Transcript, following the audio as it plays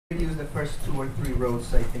the first 2 or 3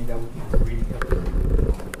 rows, I think that would be really helpful.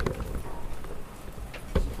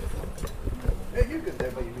 You're good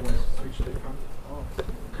there, but if you want to switch to the front.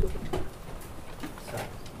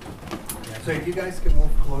 So if you guys can move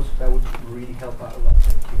closer, that would really help out a lot.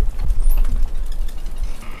 Thank you.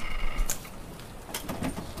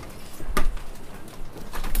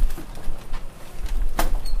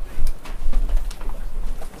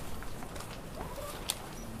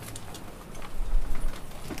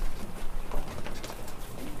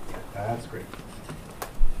 That's great.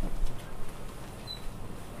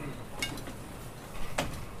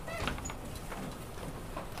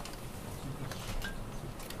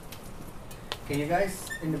 Can you guys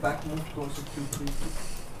in the back move closer too, please?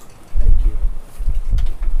 Thank you.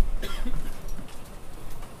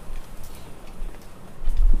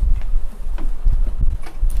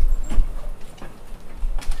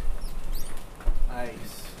 Nice.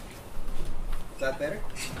 Is that better?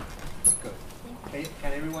 Good.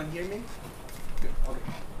 Can everyone hear me? Good. Okay.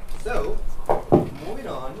 So, moving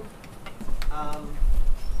on.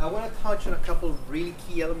 I want to touch on a couple of really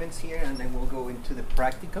key elements here, and then we'll go into the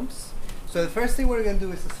practicums. So the first thing we're going to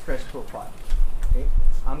do is a stress profile. Okay?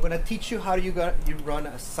 I'm going to teach you how you run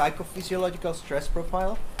a psychophysiological stress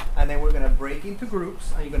profile, and then we're going to break into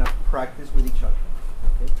groups, and you're going to practice with each other.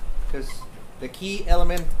 Okay? Because the key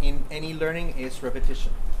element in any learning is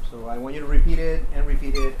repetition. So I want you to repeat it and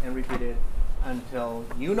repeat it and repeat it until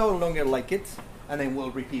you no longer like it, and then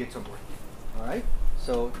we'll repeat it some more. All right?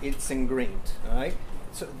 So it's ingrained. All right?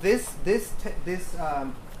 So this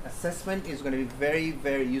assessment is going to be very,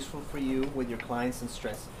 very useful for you with your clients and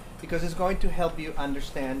stress, because it's going to help you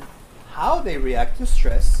understand how they react to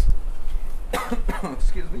stress,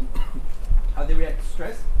 excuse me, how they react to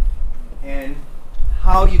stress, and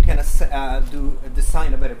how you can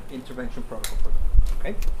design a better intervention protocol for them.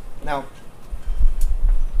 Okay? Now,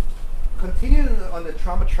 continuing on the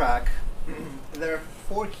trauma track, there are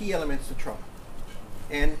 4 key elements to trauma,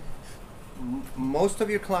 and most of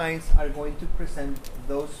your clients are going to present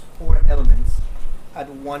those 4 elements at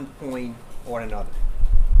one point or another.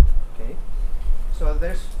 Okay? So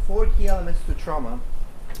there's 4 key elements to trauma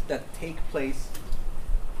that take place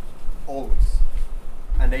always.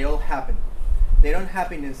 And they all happen. They don't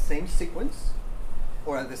happen in the same sequence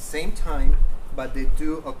or at the same time, but they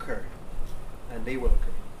do occur. And they will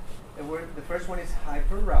occur. And the first one is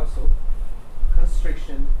hyperarousal,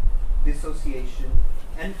 constriction, dissociation,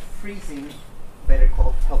 and freezing, better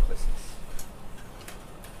called helplessness.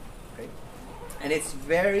 Okay? And it's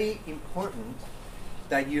very important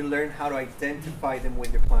that you learn how to identify them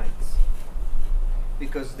with your clients,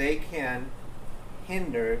 because they can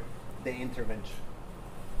hinder the intervention.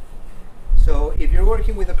 So if you're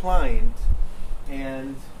working with a client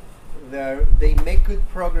and they make good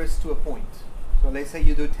progress to a point, so let's say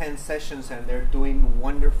you do 10 sessions and they're doing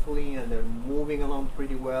wonderfully and they're moving along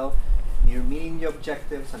pretty well, you're meeting the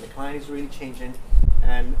objectives and the client is really changing,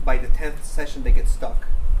 and by the 10th session they get stuck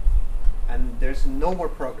and there's no more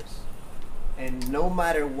progress, and no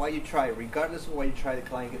matter what you try, regardless of what you try, the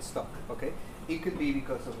client gets stuck. Okay, it could be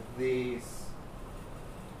because of these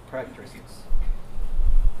characteristics.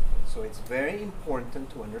 So it's very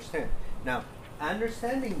important to understand. Now,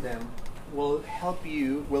 understanding them will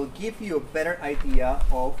give you a better idea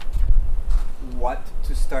of what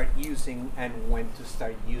to start using and when to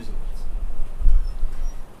start using it.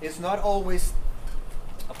 It's not always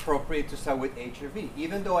appropriate to start with HRV.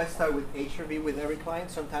 Even though I start with HRV with every client,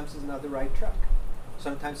 sometimes it's not the right track.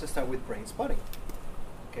 Sometimes I start with brain spotting.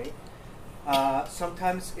 Okay.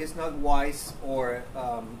 Sometimes it's not wise or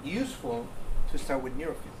useful to start with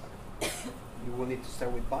neurofeedback. You will need to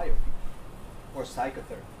start with biofeedback or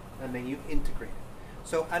psychotherapy, and then you integrate it.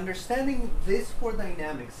 So understanding these 4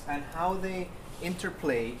 dynamics and how they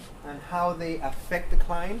interplay and how they affect the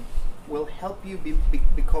client will help you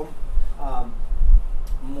become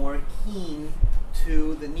more keen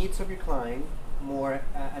to the needs of your client,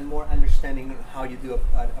 and more understanding on how you do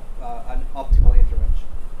an optimal intervention.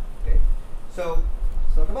 Okay, so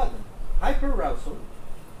let's talk about them. Hyperarousal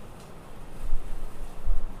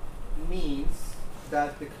means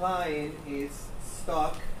that the client is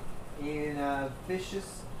stuck in a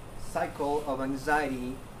vicious cycle of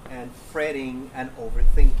anxiety and fretting and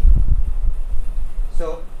overthinking.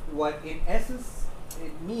 So what in essence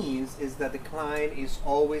it means is that the client is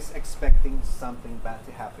always expecting something bad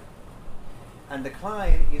to happen. And the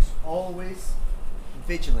client is always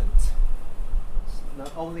vigilant. It's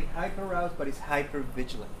not only hyper-aroused, but is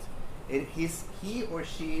hyper-vigilant. He or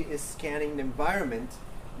she is scanning the environment,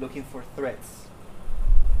 looking for threats,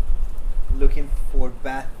 looking for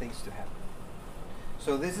bad things to happen.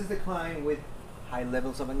 So this is the client with high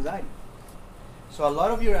levels of anxiety. So a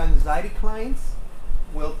lot of your anxiety clients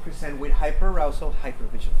will present with hyperarousal,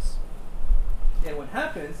 hypervigilance. And what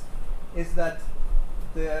happens is that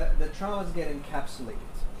the traumas get encapsulated.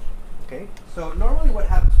 Okay? So normally what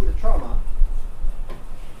happens with a trauma,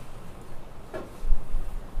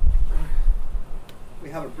 we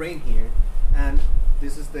have a brain here, and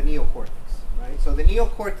this is the neocortex, right? So the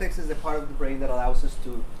neocortex is the part of the brain that allows us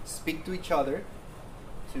to speak to each other,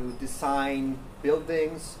 to design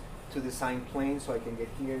buildings, to design planes so I can get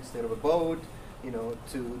here instead of a boat, you know,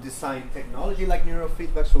 to design technology like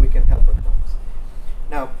neurofeedback so we can help our clients.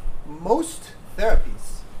 Now, most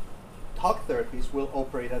therapies, talk therapies, will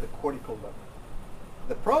operate at the cortical level.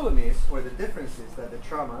 The problem is, or the difference is, that the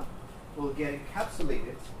trauma will get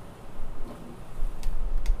encapsulated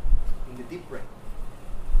in the deep brain.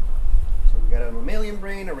 So we got a mammalian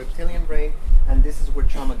brain, a reptilian brain, and this is where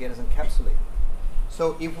trauma gets encapsulated.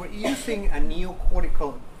 So if we're using a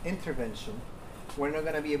neocortical intervention, we're not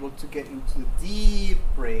going to be able to get into the deep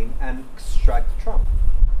brain and extract the trauma.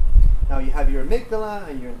 Now you have your amygdala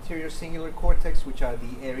and your anterior cingulate cortex, which are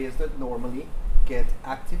the areas that normally get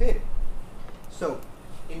activated. So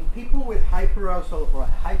in people with hyperarousal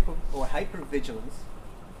or hypervigilance,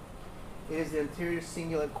 it is the anterior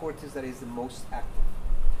cingulate cortex that is the most active.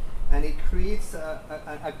 And it creates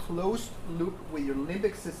a closed loop with your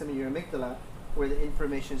limbic system and your amygdala, where the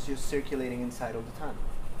information is just circulating inside all the time.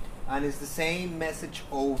 And it's the same message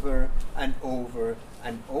over and over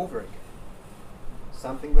and over again.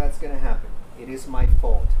 Something bad's going to happen. It is my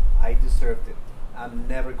fault. I deserved it. I'm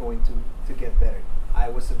never going to get better. I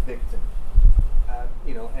was a victim.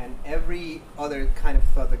 You know, and every other kind of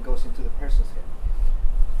thought that goes into the person's head.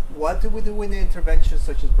 What do we do in the interventions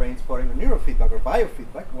such as brain spotting or neurofeedback or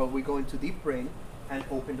biofeedback? Well, we go into deep brain and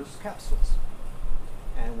open those capsules.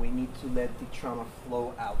 And we need to let the trauma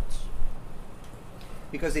flow out.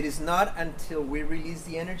 Because it is not until we release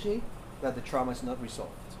the energy that the trauma is not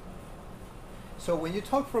resolved. So when you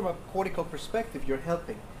talk from a cortical perspective, you're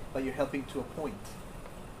helping, but you're helping to a point.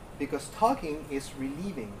 Because talking is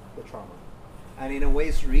relieving the trauma. And in a way,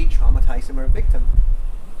 it's re-traumatizing our victim.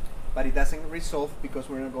 But it doesn't resolve because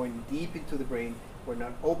we're not going deep into the brain, we're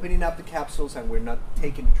not opening up the capsules, and we're not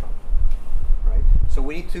taking the trauma. Right? So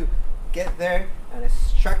we need to get there and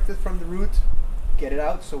extract it from the root, get it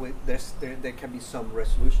out, so there can be some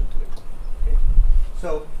resolution to it. Okay?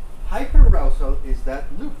 So hyperarousal is that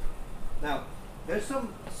loop. Now, there's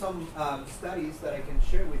some studies that I can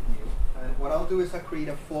share with you, and what I'll do is I'll create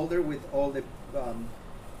a folder with all the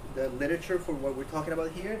literature for what we're talking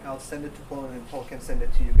about here. I'll send it to Paul, and then Paul can send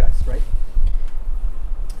it to you guys, right?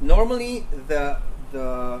 Normally, the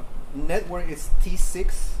network is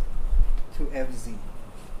T6 to FZ.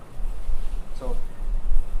 So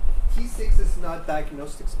T6 is not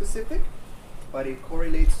diagnostic specific, but it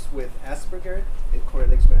correlates with Asperger, it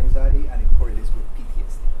correlates with anxiety, and it correlates with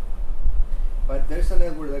PTSD. But there's a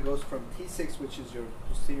network that goes from T6, which is your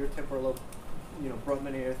posterior temporal lobe, you know,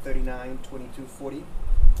 Brodmann area 39, 22, 40,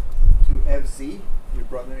 to FZ, your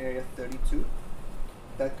Brodmann area 32.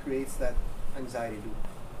 That creates that anxiety loop.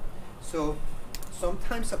 So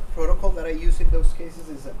sometimes a protocol that I use in those cases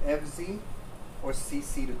is an FZ or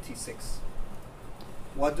CC to T6.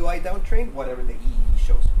 What do I downtrain? Whatever the EEG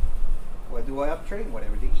shows me. What do I uptrain?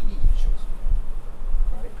 Whatever the EEG shows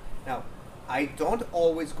me. Right? Now, I don't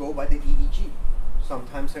always go by the EEG.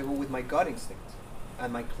 Sometimes I go with my gut instinct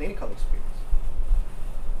and my clinical experience.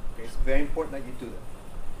 Okay, it's very important that you do that.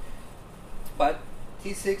 But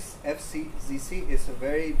T6, FC, ZC is a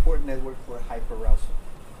very important network for hyperarousal.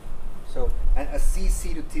 So, and a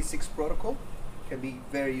CC to T6 protocol can be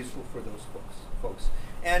very useful for those folks.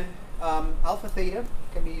 And alpha theta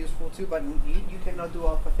can be useful too, but you cannot do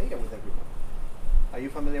alpha theta with everyone. Are you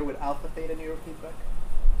familiar with alpha theta neurofeedback?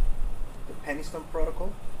 The Peniston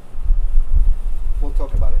protocol? We'll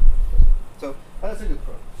talk about it. So that's a good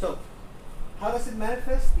protocol. So how does it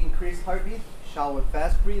manifest? Increased heartbeat, shallow and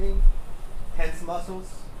fast breathing, tense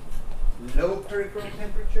muscles, low peripheral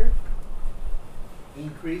temperature,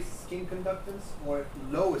 increased skin conductance, or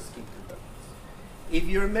low skin conductance. If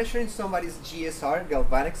you're measuring somebody's GSR,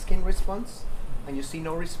 galvanic skin response, and you see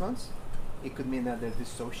no response, it could mean that they're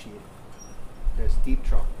dissociated. There's deep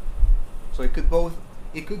trauma. So it could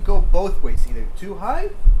go both ways, either too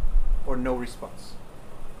high or no response.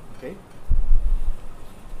 Okay?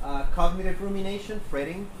 Cognitive rumination,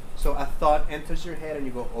 fretting. So a thought enters your head and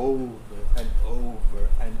you go over and over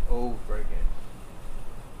and over again.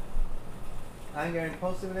 Anger,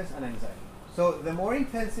 impulsiveness, and anxiety. So the more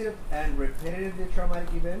intensive and repetitive the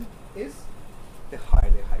traumatic event is, the higher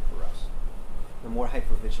the hyperarousal, the more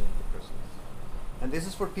hypervigilant the person is. And this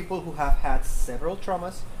is for people who have had several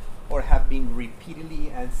traumas or have been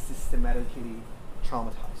repeatedly and systematically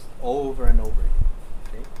traumatized over and over again.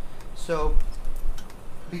 Okay? So,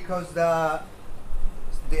 because the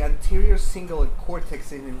anterior cingulate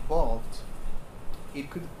cortex is involved, it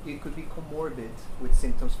could be comorbid with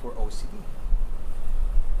symptoms for OCD.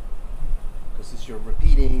 Because it's you're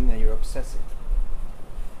repeating and you're obsessing.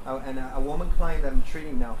 And a woman client that I'm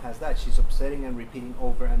treating now has that. She's upsetting and repeating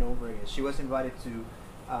over and over again. She was invited to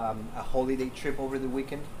a holiday trip over the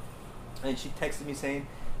weekend, and she texted me saying,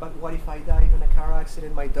 but what if I die in a car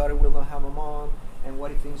accident? My daughter will not have a mom, and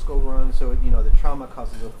what if things go wrong? So, you know, the trauma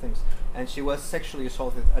causes those things. And she was sexually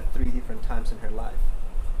assaulted at 3 different times in her life.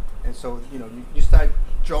 And so, you know, you start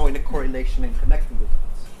drawing a correlation and connecting the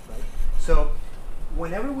dots, right? So,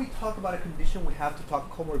 whenever we talk about a condition, we have to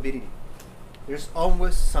talk comorbidity. There's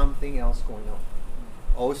always something else going on.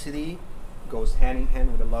 OCD goes hand in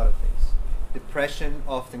hand with a lot of things. Depression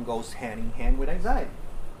often goes hand in hand with anxiety.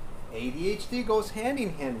 ADHD goes hand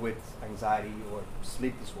in hand with anxiety or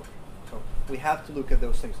sleep disorder. So we have to look at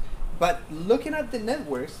those things. But looking at the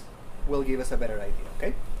networks will give us a better idea,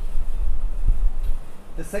 okay?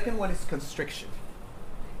 The second one is constriction.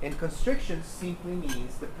 And constriction simply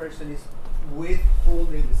means the person is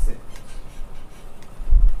withholding the symptoms.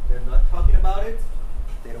 They're not talking about it.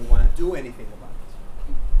 They don't want to do anything about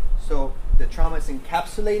it. So the trauma is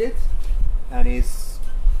encapsulated and it's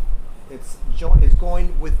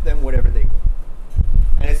going with them wherever they go.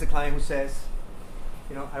 And it's the client who says,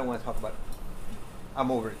 you know, I don't want to talk about it.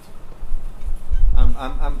 I'm over it.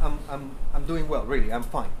 I'm doing well, really. I'm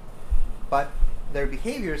fine. But their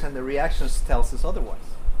behaviors and their reactions tells us otherwise.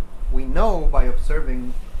 We know by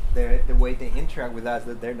observing the way they interact with us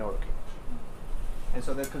that they're not okay. And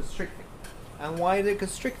so they're constricting. And why are they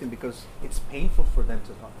constricting? Because it's painful for them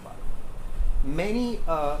to talk about it. Many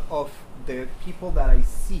of the people that I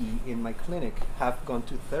see in my clinic have gone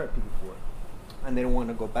to therapy before, and they don't want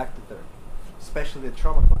to go back to therapy, especially the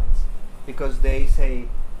trauma clients, because they say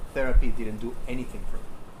therapy didn't do anything for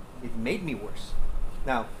me. It made me worse.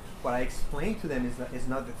 Now, what I explain to them is that it's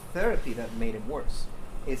not the therapy that made it worse.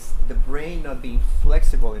 It's the brain not being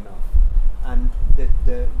flexible enough, and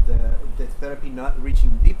the therapy not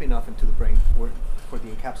reaching deep enough into the brain for the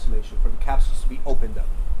encapsulation, for the capsules to be opened up.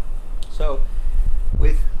 So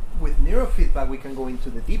with neurofeedback, we can go into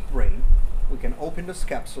the deep brain, we can open those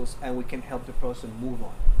capsules, and we can help the person move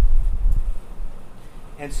on.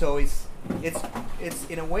 And so it's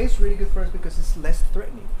in a way it's really good for us because it's less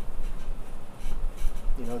threatening.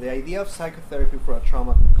 You know, the idea of psychotherapy for a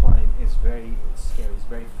trauma client is very scary, it's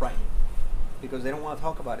very frightening, because they don't want to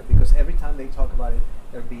talk about it, because every time they talk about it,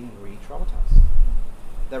 they're being re-traumatized.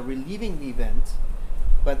 They're reliving the event,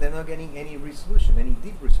 but they're not getting any resolution, any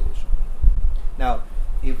deep resolution. Now,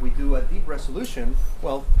 if we do a deep resolution,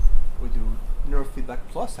 well, we do neurofeedback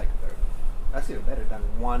plus psychotherapy. That's even better than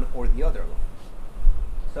one or the other alone.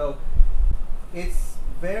 So it's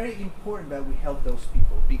very important that we help those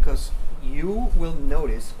people, because you will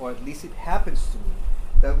notice, or at least it happens to me,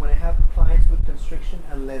 that when I have clients with constriction,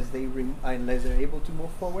 unless they're able to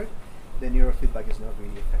move forward, the neurofeedback is not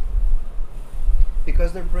really effective,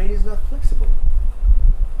 because their brain is not flexible enough.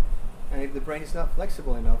 And if the brain is not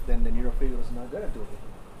flexible enough, then the neurofeedback is not going to do anything.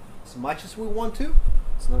 As much as we want to,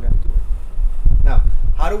 it's not going to do it. Now,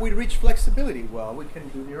 how do we reach flexibility? Well, we can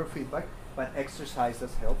do neurofeedback, but exercise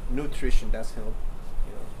does help, nutrition does help,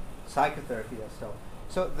 you know, psychotherapy does help.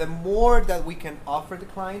 So the more that we can offer the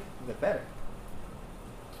client, the better.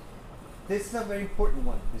 This is a very important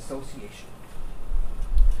one, dissociation,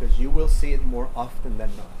 because you will see it more often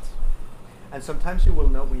than not. And sometimes you will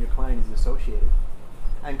know when your client is dissociated,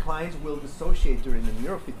 and clients will dissociate during the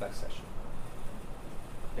neurofeedback session.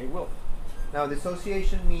 They will. Now,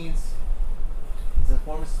 dissociation means it's a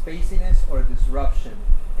form of spaciness or a disruption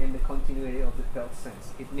in the continuity of the felt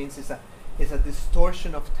sense. It means it's a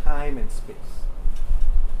distortion of time and space.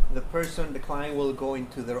 The client will go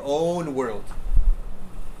into their own world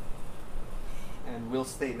and will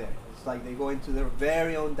stay there. It's like they go into their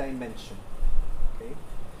very own dimension. Okay?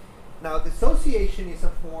 Now, dissociation is a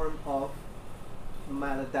form of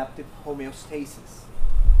maladaptive homeostasis,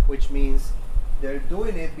 which means they're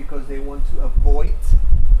doing it because they want to avoid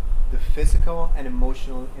the physical and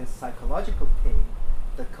emotional and psychological pain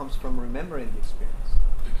that comes from remembering the experience.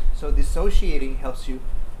 So dissociating helps you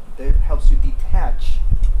detach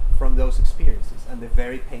from those experiences and the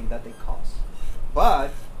very pain that they cause.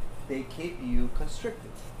 But they keep you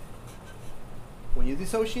constricted. When you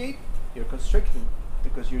dissociate, you're constricting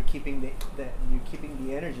because you're keeping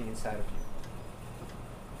the energy inside of you.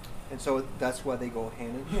 And so that's why they go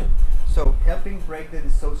hand in hand. So helping break the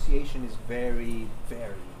dissociation is very,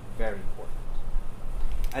 very, very important.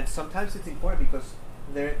 And sometimes it's important because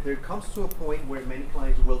there comes to a point where many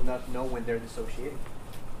clients will not know when they're dissociating.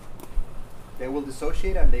 They will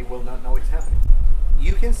dissociate and they will not know it's happening.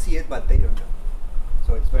 You can see it, but they don't know.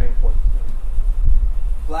 So it's very important to know.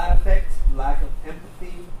 Flat affect, lack of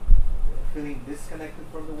empathy, feeling disconnected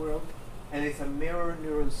from the world, and it's a mirror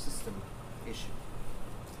neuron system issue.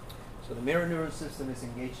 So the mirror neuron system is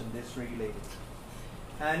engaged and dysregulated.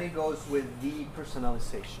 And it goes with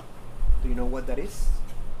depersonalization. Do you know what that is?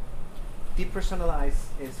 Depersonalize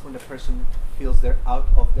is when the person feels they're out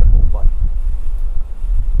of their own body.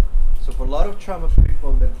 So for a lot of trauma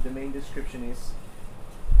people, the main description is,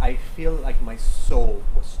 I feel like my soul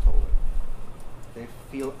was stolen. They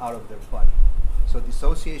feel out of their body. So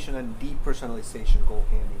dissociation and depersonalization go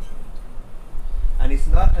hand in hand. And it's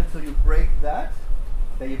not until you break that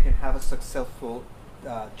you can have a successful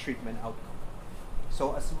treatment outcome.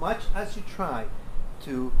 So as much as you try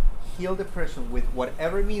to heal the person with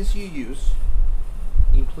whatever means you use,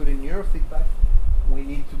 including neurofeedback, we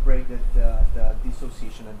need to break the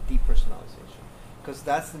dissociation and depersonalization, because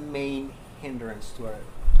that's the main hindrance to our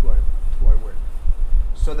work.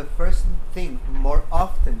 So the first thing, more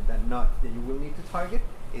often than not, that you will need to target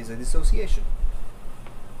is a dissociation.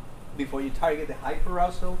 Before you target the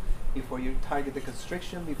hyperarousal, before you target the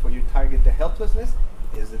constriction, before you target the helplessness,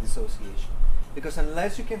 is the dissociation. Because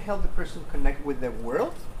unless you can help the person connect with the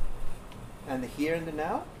world and the here and the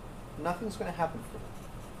now, nothing's going to happen for them.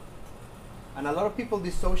 And a lot of people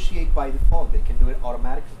dissociate by default. They can do it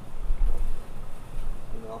automatically.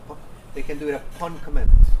 You know, they can do it upon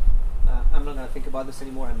command. I'm not going to think about this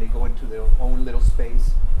anymore, and they go into their own little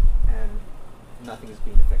space, and nothing is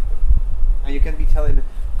being effective. And you can be telling them,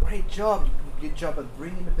 great job, good job at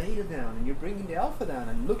bringing the beta down, and you're bringing the alpha down,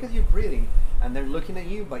 and look at your breathing, and they're looking at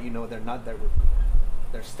you, but you know they're not there with you.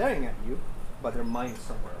 They're staring at you, but their mind's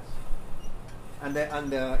somewhere else. And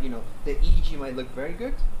the EEG might look very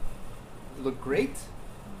good, look great,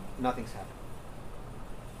 nothing's happening.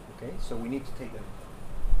 Okay, so we need to take them.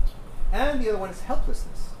 And the other one is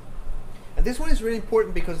helplessness. And this one is really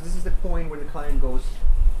important because this is the point where the client goes,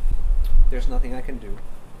 there's nothing I can do.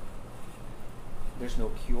 There's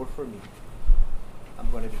no cure for me. I'm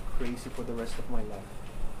going to be crazy for the rest of my life.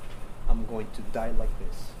 I'm going to die like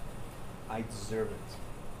this. I deserve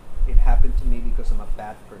it. It happened to me because I'm a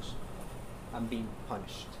bad person. I'm being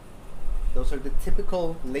punished. Those are the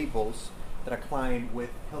typical labels that a client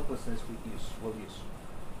with helplessness will use.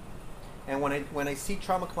 And when I see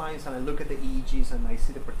trauma clients and I look at the EEGs and I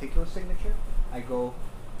see the particular signature, I go,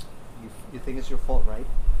 you think it's your fault, right?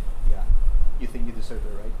 Yeah. You think you deserve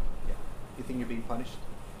it, right? Yeah. You think you're being punished?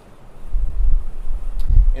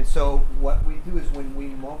 And so what we do is when we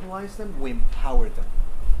mobilize them, we empower them.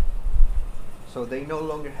 So they no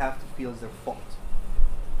longer have to feel it's their fault.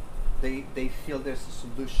 They feel there's a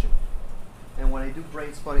solution. And when I do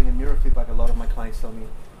brain spotting and neurofeedback, a lot of my clients tell me,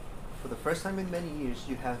 for the first time in many years,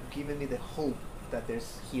 you have given me the hope that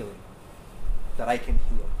there's healing, that I can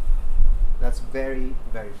heal. That's very,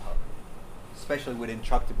 very powerful, especially with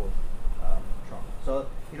intractable trauma. So,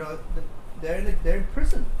 they're in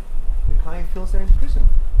prison. The client feels they're in prison.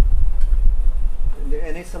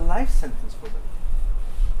 And it's a life sentence for them.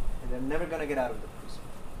 And they're never going to get out of the prison.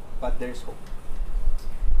 But there's hope.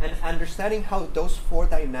 And understanding how those four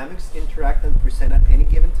dynamics interact and present at any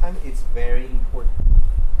given time is very important.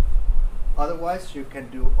 Otherwise, you can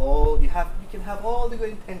do you can have all the good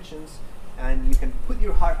intentions, and you can put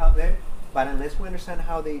your heart out there, but unless we understand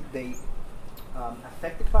how they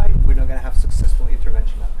affect the client, we're not going to have successful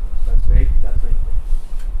intervention outcomes. That's very important.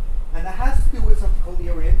 And that has to do with something called the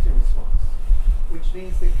orienting response, which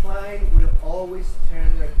means the client will always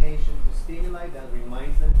turn their attention to stimuli that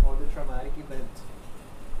reminds them of the traumatic event.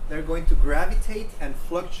 They're going to gravitate and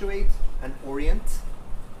fluctuate and orient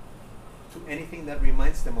to anything that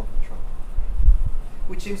reminds them of the trauma.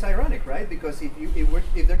 Which seems ironic, right? Because if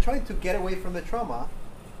they're trying to get away from the trauma,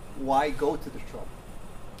 why go to the trauma?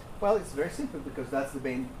 Well, it's very simple, because that's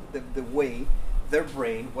the way their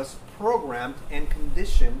brain was programmed and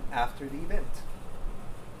conditioned after the event.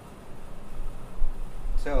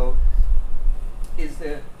 So, is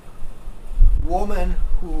the woman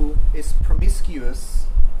who is promiscuous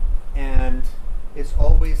and is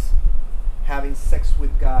always having sex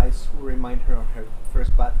with guys who remind her of her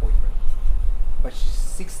first bad boyfriend, but she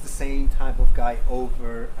seeks the same type of guy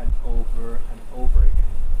over and over and over again?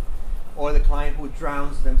 Or the client who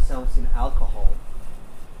drowns themselves in alcohol,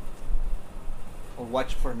 or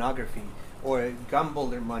watch pornography, or gamble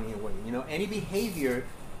their money away. Any behavior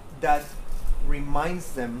that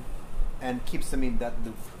reminds them and keeps them in that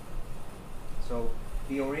loop. So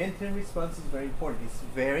the orienting response is very important. It's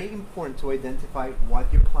very important to identify what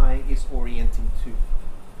your client is orienting to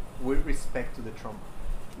with respect to the trauma.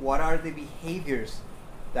 What are the behaviors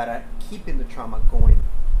that are keeping the trauma going?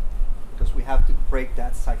 Because we have to break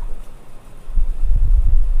that cycle.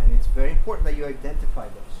 And it's very important that you identify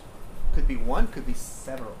those. Could be one, could be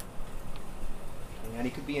several. Okay, and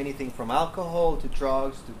it could be anything from alcohol to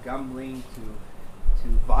drugs to gambling to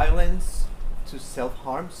violence to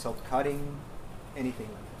self-harm, self-cutting, anything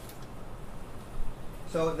like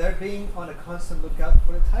that. So they're being on a constant lookout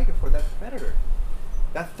for the tiger, for that predator.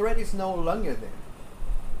 That threat is no longer there.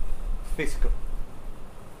 Physical.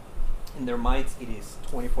 In their minds, it is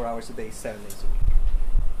 24 hours a day, 7 days a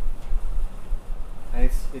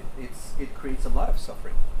week. And it creates a lot of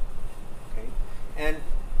suffering. Okay? And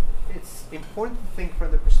it's important to think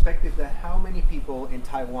from the perspective that how many people in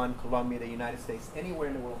Taiwan, Colombia, the United States, anywhere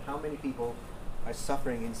in the world, how many people are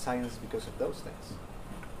suffering in silence because of those things?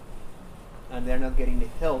 And they're not getting the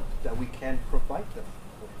help that we can provide them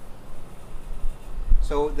with.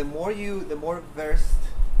 So the more versed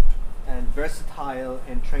and versatile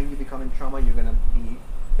and trained you become in trauma, you're going to be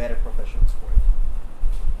better professionals for it.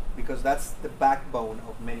 Because that's the backbone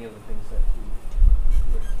of many of the things that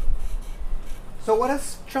we learn. So what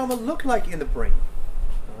does trauma look like in the brain?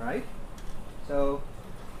 All right. So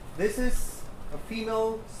this is a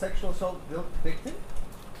female sexual assault victim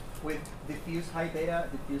with diffuse high beta,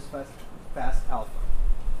 diffuse fast alpha.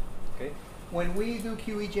 Okay. When we do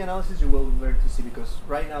qEEG analysis, you will learn to see, because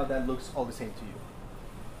right now that looks all the same to you.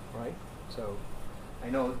 Right? So I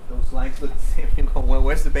know those lines look the same. You go, well,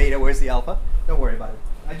 where's the beta? Where's the alpha? Don't worry about it.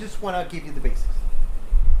 I just want to give you the basics.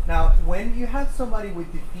 Now, when you have somebody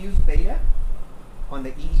with diffuse beta on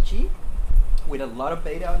the EEG, with a lot of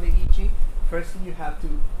beta on the EEG, first thing you have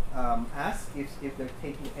to ask if they're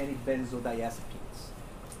taking any benzodiazepines,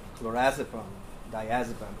 clorazepam,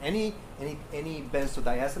 diazepam. Any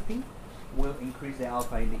benzodiazepine will increase the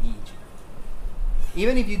alpha in the EEG.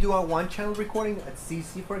 Even if you do a one-channel recording at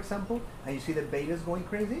CC, for example, and you see the beta is going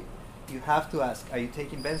crazy, you have to ask, are you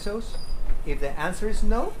taking benzos? If the answer is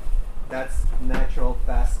no, that's natural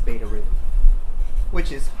fast beta rhythm,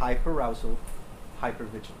 which is hyperarousal,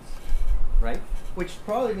 hypervigilance, right? Which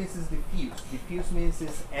probably means it's diffuse. Diffuse means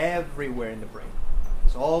it's everywhere in the brain.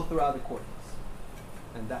 It's all throughout the cortex,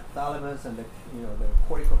 and that thalamus and the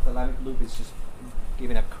corticothalamic loop is just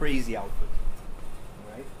giving a crazy output,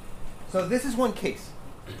 right? So this is one case,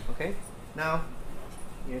 okay? Now,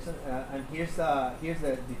 here's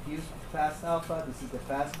the diffuse fast alpha. This is the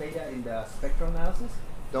fast beta in the spectral analysis.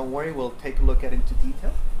 Don't worry, we'll take a look at it into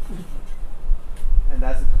detail. And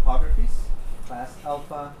that's the topographies. Fast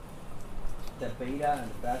alpha, the beta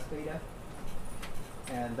and the fast beta.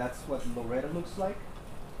 And that's what Loretta looks like.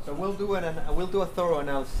 So we'll do a thorough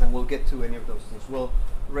analysis and we'll get to any of those things. We'll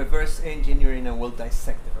reverse engineering and we'll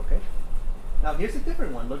dissect it, okay? Now here's a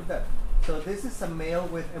different one, look at that. So this is a male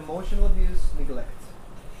with emotional abuse, neglect.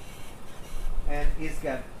 And he's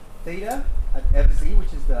got theta at FZ,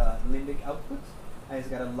 which is the limbic output, and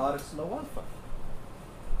he's got a lot of slow alpha.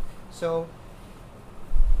 So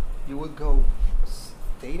you would go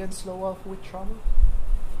theta and slow alpha with trauma?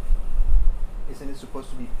 Isn't it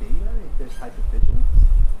supposed to be beta if there's hypervigilance?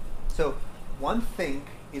 So one thing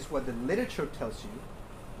is what the literature tells you,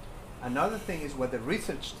 another thing is what the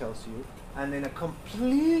research tells you, and then a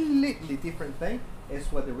completely different thing is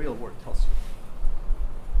what the real world tells you.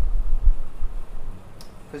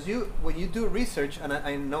 Because when you do research, and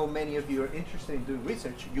I know many of you are interested in doing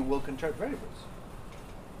research, you will contract variables.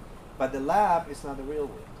 But the lab is not the real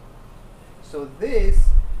world. So this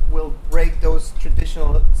will break those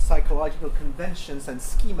traditional psychological conventions and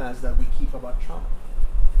schemas that we keep about trauma.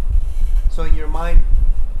 So in your mind,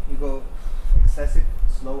 you go excessive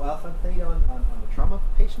slow alpha and theta on a trauma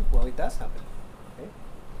patient. Well, it does happen. Okay.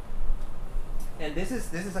 And this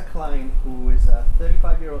is a client who is a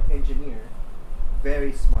 35-year-old engineer,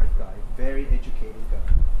 very smart guy, very educated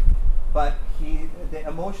guy. But the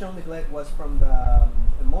emotional neglect was from the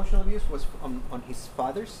emotional abuse was on his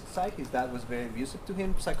father's side. His dad was very abusive to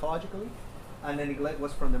him psychologically, and the neglect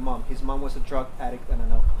was from the mom. His mom was a drug addict and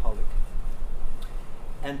an alcoholic.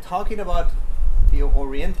 And talking about the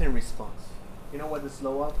orienting response, you know what the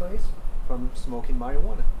slow alpha is? From smoking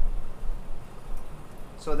marijuana.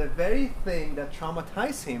 So the very thing that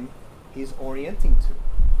traumatized him, he's orienting to.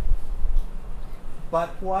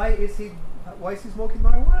 But why is he smoking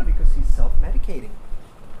marijuana? Because he's self-medicating.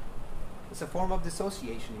 It's a form of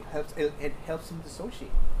dissociation. It helps him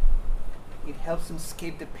dissociate. It helps him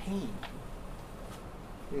escape the pain.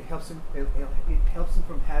 It helps him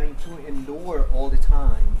from having to endure all the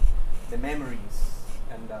time the memories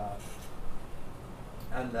and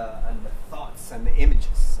and the thoughts and the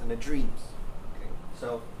images and the dreams. Okay,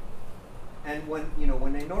 so, and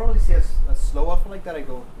when I normally see a slow alpha like that, I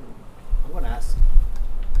go, I'm going to ask,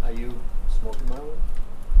 are you smoking marijuana?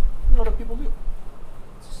 A lot of people do.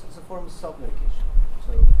 It's a form of self-medication.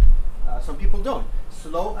 So some people don't.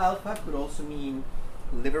 Slow alpha could also mean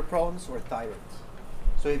liver problems or thyroid.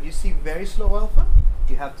 So if you see very slow alpha,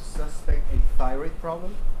 you have to suspect a thyroid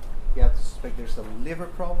problem, you have to suspect there's a liver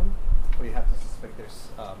problem, or you have to suspect there's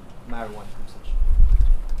marijuana consumption.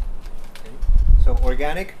 Okay? So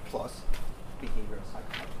organic plus behavioral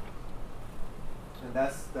psychology. And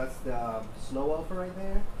that's the slow alpha right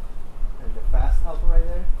there, and the fast alpha right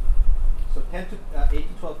there. So 8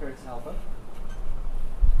 to 12 hertz alpha.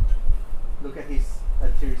 Look at his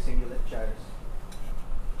anterior cingulate gyres.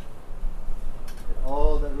 Look at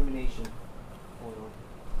all the rumination going on.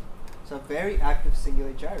 So very active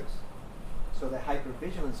cingulate gyres. So the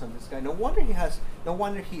hypervigilance on this guy. No wonder he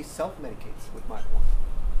self-medicates with marijuana.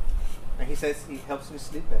 And he says it helps me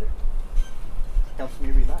sleep better. Helps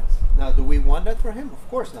me relax. Now, do we want that for him? Of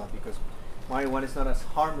course not, because marijuana is not as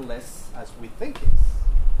harmless as we think it is.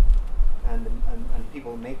 And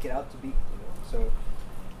people make it out to be, So,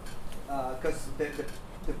 because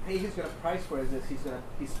the pay he's going to price for is this,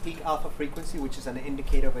 his peak alpha frequency, which is an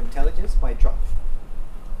indicator of intelligence, might drop.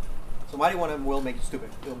 So marijuana will make you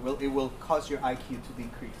stupid. It will cause your IQ to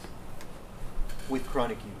decrease with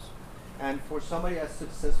chronic use. And for somebody as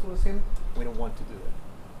successful as him, we don't want to do that.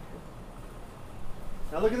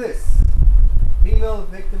 Now look at this. Female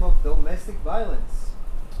victim of domestic violence.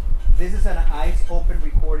 This is an eyes open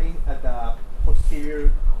recording at the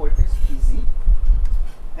posterior cortex, PZ.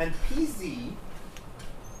 And PZ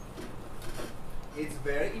is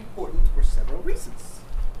very important for several reasons.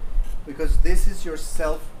 Because this is your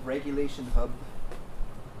self-regulation hub.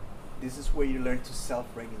 This is where you learn to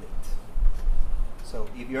self-regulate. So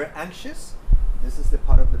if you're anxious, this is the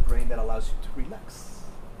part of the brain that allows you to relax.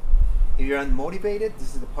 If you're unmotivated,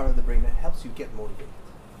 this is the part of the brain that helps you get motivated.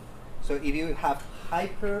 So if you have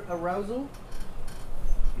hyper-arousal,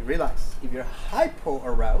 you relax. If you're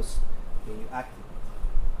hypo-aroused, then you activate.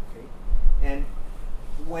 Okay? And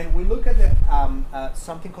when we look at the,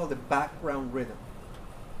 something called the background rhythm,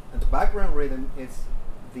 and the background rhythm is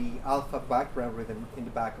the alpha background rhythm in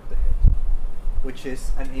the back of the head, which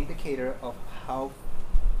is an indicator of how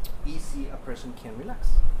easy a person can relax.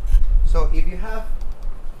 So if you have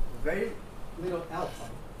very little alpha,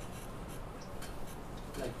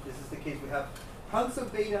 like this is the case, we have tons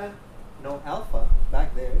of beta, no alpha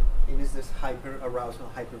back there, it is this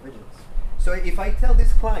hyper-arousal, hypervigilance. So if I tell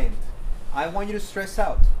this client, I want you to stress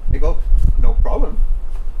out, they go, no problem,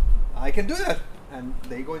 I can do that. And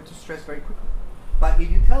they go into stress very quickly. But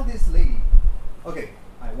if you tell this lady, okay,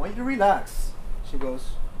 I want you to relax, she goes,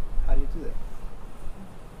 how do you do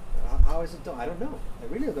that? How is it done? I don't know.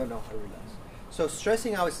 I really don't know how to relax. So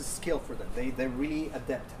stressing out is a skill for them. They're really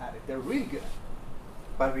adept at it. They're really good at it.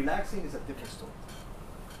 But relaxing is a different story.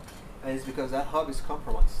 And it's because that hub is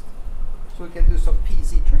compromised. So we can do some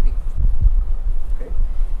PZ training. Okay?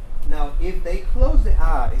 Now, if they close the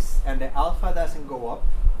eyes and the alpha doesn't go up,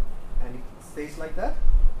 and it stays like that,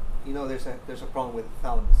 there's a problem with the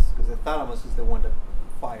thalamus, because the thalamus is the one that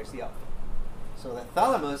fires the alpha. So the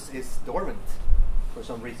thalamus is dormant for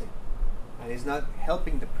some reason, and it's not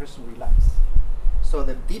helping the person relax. So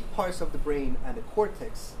the deep parts of the brain and the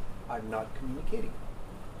cortex are not communicating.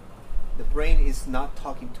 The brain is not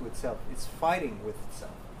talking to itself, it's fighting with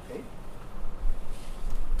itself. Okay?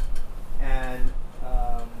 And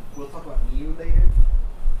we'll talk about NEU later.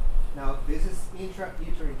 Now, this is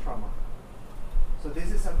intrauterine trauma. So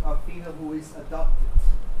this is a female who is adopted.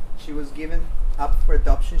 She was given up for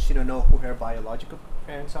adoption. She don't know who her biological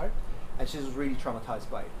parents are, and she's really traumatized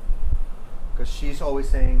by it. Because she's always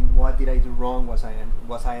saying, "What did I do wrong? Was I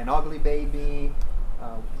an ugly baby?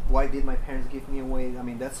 Why did my parents give me away?" I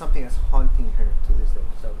mean, that's something that's haunting her to this day.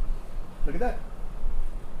 So, look at that.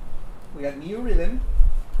 We got NEU rhythm,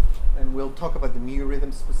 and we'll talk about the NEU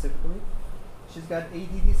rhythm specifically. She's got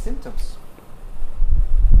ADD symptoms.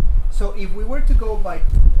 So if we were to go by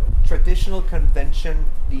traditional convention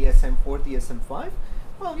DSM-4, DSM-5,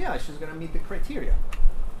 well, yeah, she's going to meet the criteria.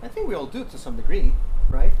 I think we all do to some degree,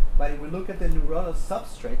 right? But if we look at the neuronal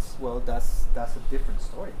substrates, well, that's a different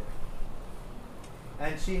story there.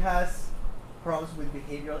 And she has problems with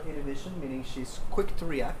behavioral inhibition, meaning she's quick to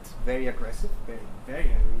react, very aggressive, very, very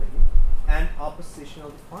angry lady, and oppositional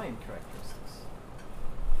defiant characteristics.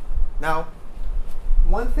 Now,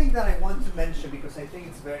 one thing that I want to mention, because I think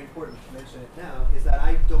it's very important to mention it now, is that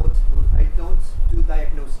I don't do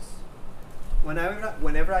diagnosis.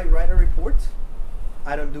 Whenever I write a report,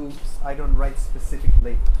 I don't write specific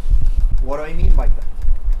labels. What do I mean by that?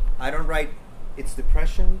 I don't write it's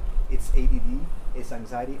depression, it's ADD, it's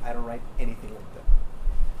anxiety. I don't write anything like that.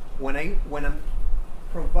 When I'm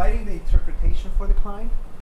providing the interpretation for the client,